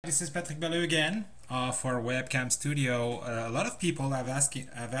This is Patrick Balleux again for WebcamStudio. A lot of people have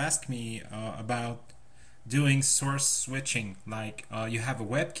asked me about doing source switching. Like you have a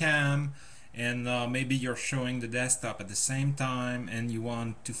webcam and maybe you're showing the desktop at the same time and you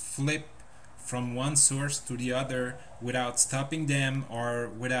want to flip from one source to the other without stopping them or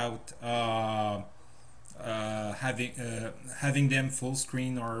without having them full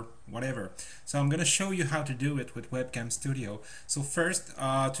screen or whatever. So I'm going to show you how to do it with WebcamStudio. So first,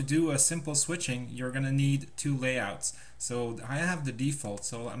 to do a simple switching, you're going to need two layouts. So I have the default,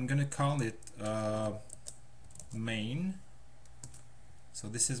 so I'm going to call it main. So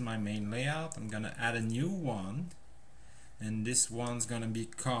this is my main layout. I'm going to add a new one, and this one's going to be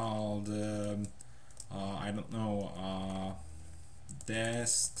called I don't know,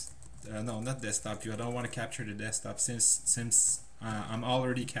 no, not desktop view. I don't want to capture the desktop since I'm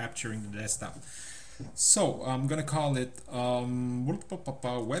already capturing the desktop. So I'm gonna call it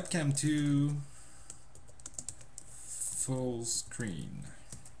webcam 2 full screen.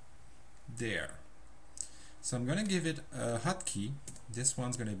 There. So I'm gonna give it a hotkey. This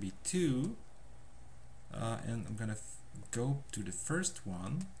one's gonna be 2, and I'm gonna go to the first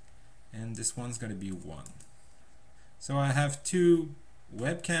one, and this one's gonna be 1. So I have two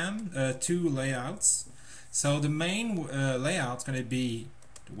layouts. So the main layout's going to be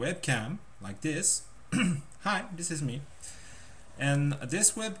the webcam like this. Hi, this is me. And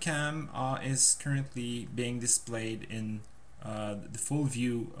this webcam is currently being displayed in the full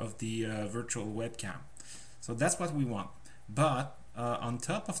view of the virtual webcam. So that's what we want. But on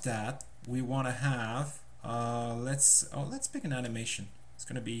top of that, we want to have let's pick an animation. It's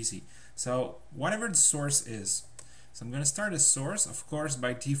going to be easy. So whatever the source is. So I'm going to start a source. Of course,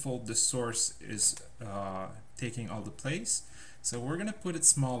 by default, the source is taking all the place. So we're going to put it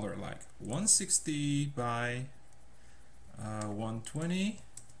smaller, like 160 by 120.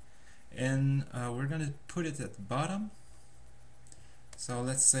 And we're going to put it at the bottom. So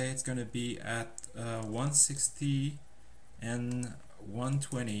let's say it's going to be at 160 and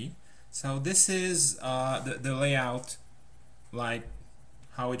 120. So this is the layout, like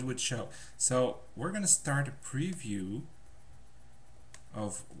how it would show. So we're going to start a preview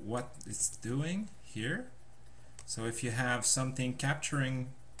of what it's doing here. So if you have something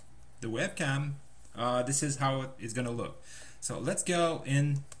capturing the webcam, this is how it's going to look. So let's go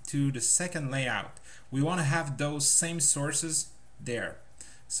into the second layout. We want to have those same sources there.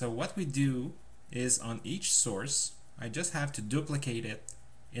 So what we do is on each source, I just have to duplicate it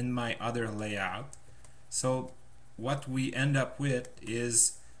in my other layout. So what we end up with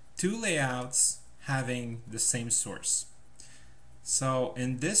is two layouts having the same source. So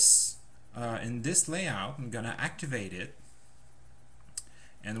in this layout, I'm gonna activate it,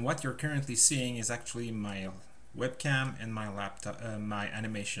 and what you're currently seeing is actually my webcam and my laptop, my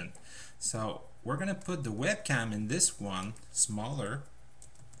animation. So we're gonna put the webcam in this one smaller,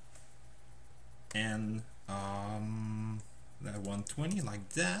 and 120 like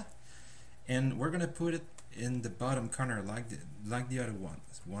that, and we're gonna put it in the bottom corner like the other one.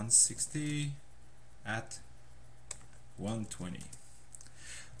 It's 160 at 120.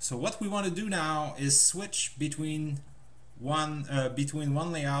 So what we want to do now is switch between one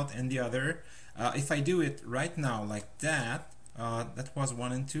layout and the other. If I do it right now like that, that was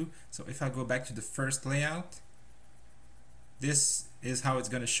 1 and 2. So if I go back to the first layout, this is how it's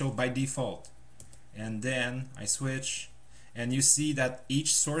going to show by default. And then I switch, and you see that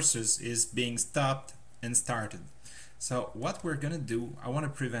each sources is being stopped and started. So what we're gonna do, I want to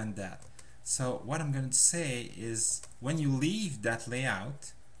prevent that. So what I'm gonna say is, when you leave that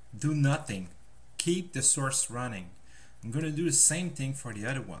layout, do nothing. Keep the source running. I'm gonna do the same thing for the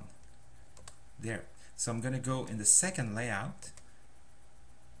other one. There. So I'm gonna go in the second layout,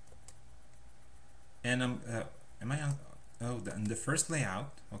 and am I on? Oh, in the first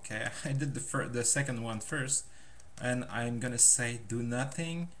layout. Okay, I did the second one first, and I'm gonna say do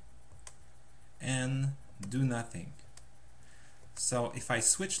nothing and do nothing. So if I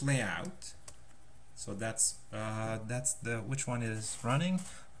switch layout, so that's the which one is running?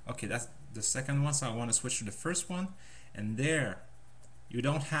 Okay, that's the second one. So I want to switch to the first one, and there you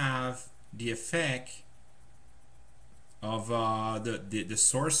don't have the effect of the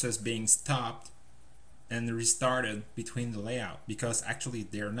sources being stopped and restarted between the layout, because actually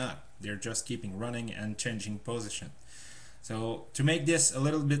they're not. They're just keeping running and changing position. So to make this a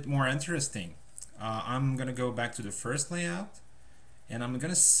little bit more interesting, I'm gonna go back to the first layout, and I'm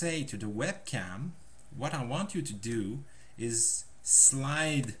gonna say to the webcam, what I want you to do is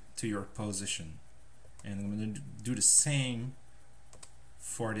slide to your position, and I'm gonna do the same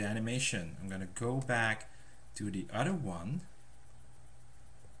for the animation. I'm gonna go back to the other one,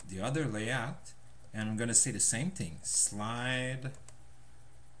 the other layout, and I'm gonna say the same thing, slide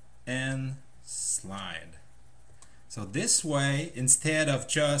and slide. So this way, instead of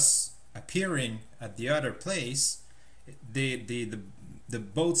just appearing at the other place, the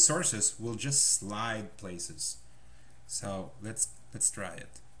both sources will just slide places. So let's try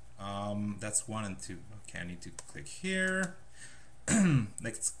it. That's 1 and 2. Okay, I need to click here.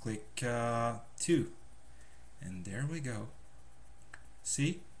 Let's click 2, and there we go.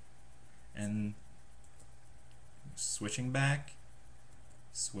 See? And switching back.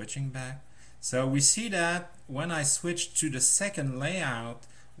 So we see that when I switch to the second layout,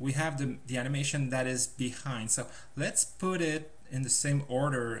 we have the animation that is behind. So let's put it in the same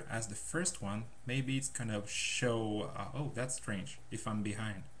order as the first one. Maybe it's gonna show, oh, that's strange if I'm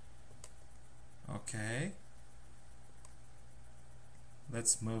behind. Okay,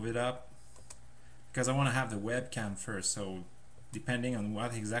 let's move it up because I want to have the webcam first, so depending on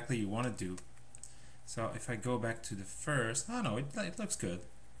what exactly you want to do. So if I go back to the first, oh no, it looks good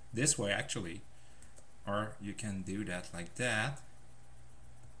this way actually, or you can do that like that.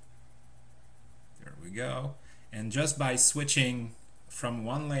 There we go. And just by switching from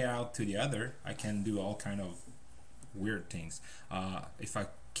one layout to the other, I can do all kind of weird things.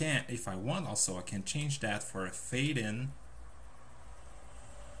 If I want also, I can change that for a fade in.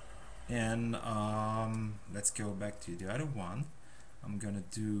 And let's go back to the other one. I'm gonna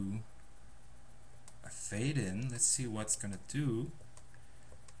do a fade in. Let's see what's gonna do.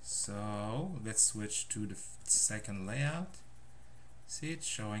 So let's switch to the second layout. See, it's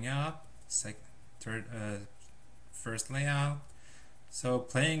showing up. First layout. So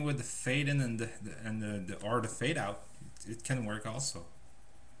playing with the fade in and the fade out, it can work also.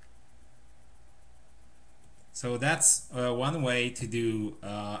 So that's one way to do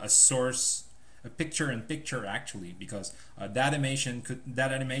a picture-in-picture actually, because that animation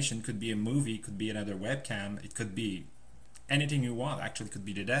could be a movie, could be another webcam, it could be anything you want. Actually, it could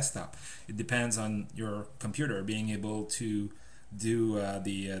be the desktop. It depends on your computer being able to do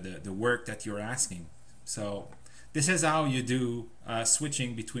the work that you're asking. So this is how you do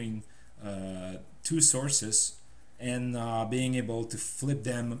switching between two sources and being able to flip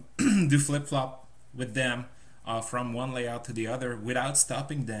them, do flip-flop with them from one layout to the other without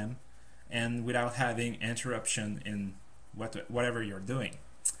stopping them and without having interruption in whatever you're doing.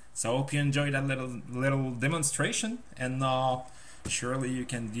 So I hope you enjoyed that little demonstration, and surely you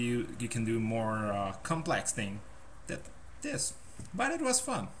can do more complex thing than this. But it was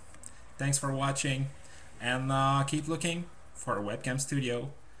fun. Thanks for watching, and keep looking for WebcamStudio.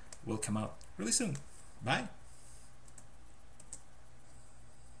 Will come out really soon. Bye.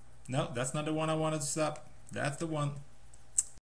 No, that's not the one I wanted to stop. That's the one.